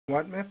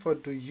What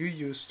method do you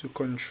use to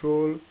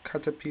control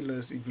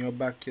caterpillars in your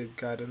backyard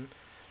garden?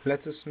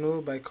 Let us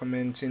know by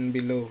commenting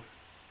below.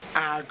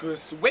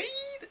 Agrosuede,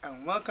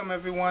 and welcome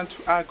everyone to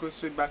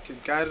Agrosuede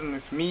Backyard Garden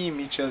with me,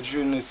 Mitchell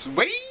Jonas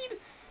Wade.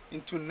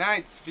 In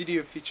tonight's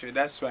video feature,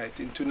 that's right,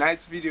 in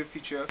tonight's video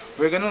feature,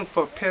 we're gonna look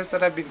for pests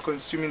that have been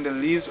consuming the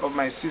leaves of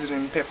my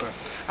seasoning pepper.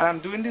 And I'm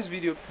doing this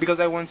video because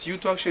I want you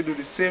to actually do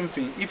the same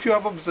thing. If you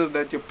have observed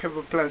that your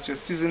pepper plants, your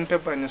seasoned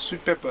pepper and your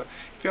sweet pepper,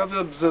 if you have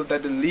observed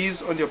that the leaves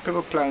on your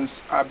pepper plants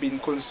are being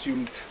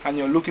consumed and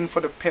you're looking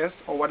for the pest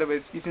or whatever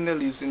is eating the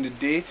leaves in the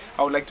day,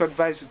 I would like to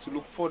advise you to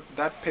look for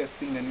that pest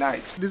in the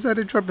night. These are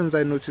the droppings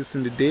I noticed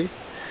in the day,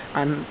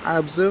 and I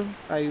observed,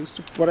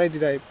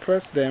 I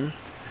pressed them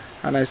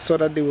and I saw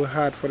that they were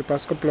hard for the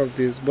past couple of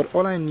days, but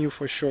all I knew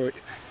for sure, at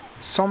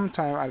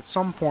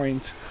some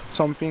point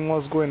something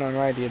was going on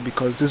right here,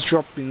 because this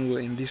dropping were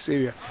in this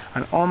area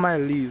and all my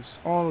leaves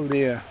all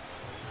there.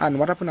 And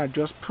what happened, I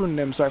just pruned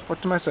them, so I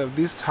thought to myself,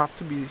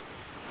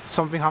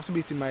 something have to be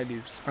eating my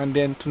leaves. And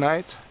then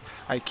tonight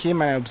I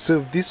came and I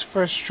observed this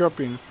first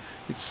dropping.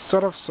 It's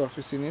sort of soft,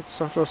 you see it,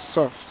 sort of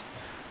soft,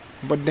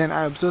 but then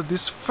I observed this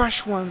fresh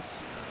one,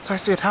 so I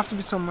said it have to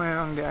be somewhere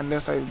around there, and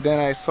then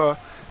I saw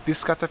this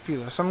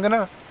caterpillar, so I'm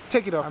gonna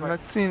take it off. I'm not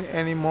seeing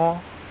any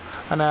more,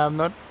 and I have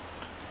not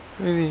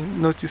really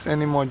noticed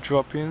any more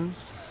droppings.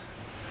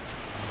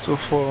 So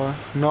for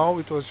now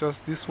it was just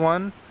this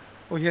one.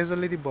 Oh, here's a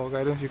ladybug,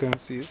 I don't know if you can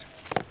see it.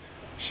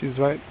 She's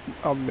right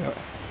up there.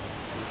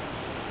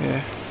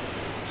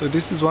 Yeah, so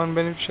this is one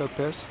beneficial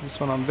pest, this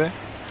one up there.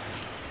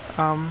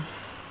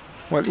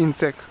 Well,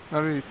 insect, not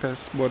really pest,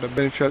 but a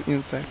beneficial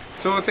insect.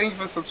 So thank you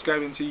for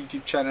subscribing to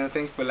YouTube channel.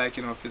 Thank you for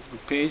liking our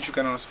Facebook page. You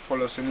can also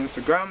follow us on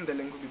Instagram. The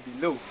link will be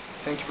below.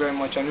 Thank you very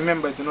much. And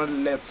remember, do not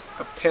let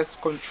a pest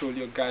control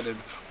your garden.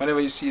 Whenever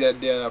you see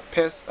that there are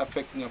pests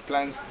affecting your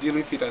plants, deal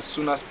with it as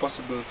soon as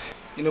possible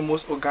in the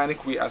most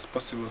organic way as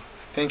possible.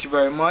 Thank you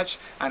very much.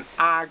 And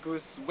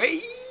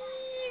Agrosuede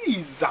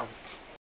is out.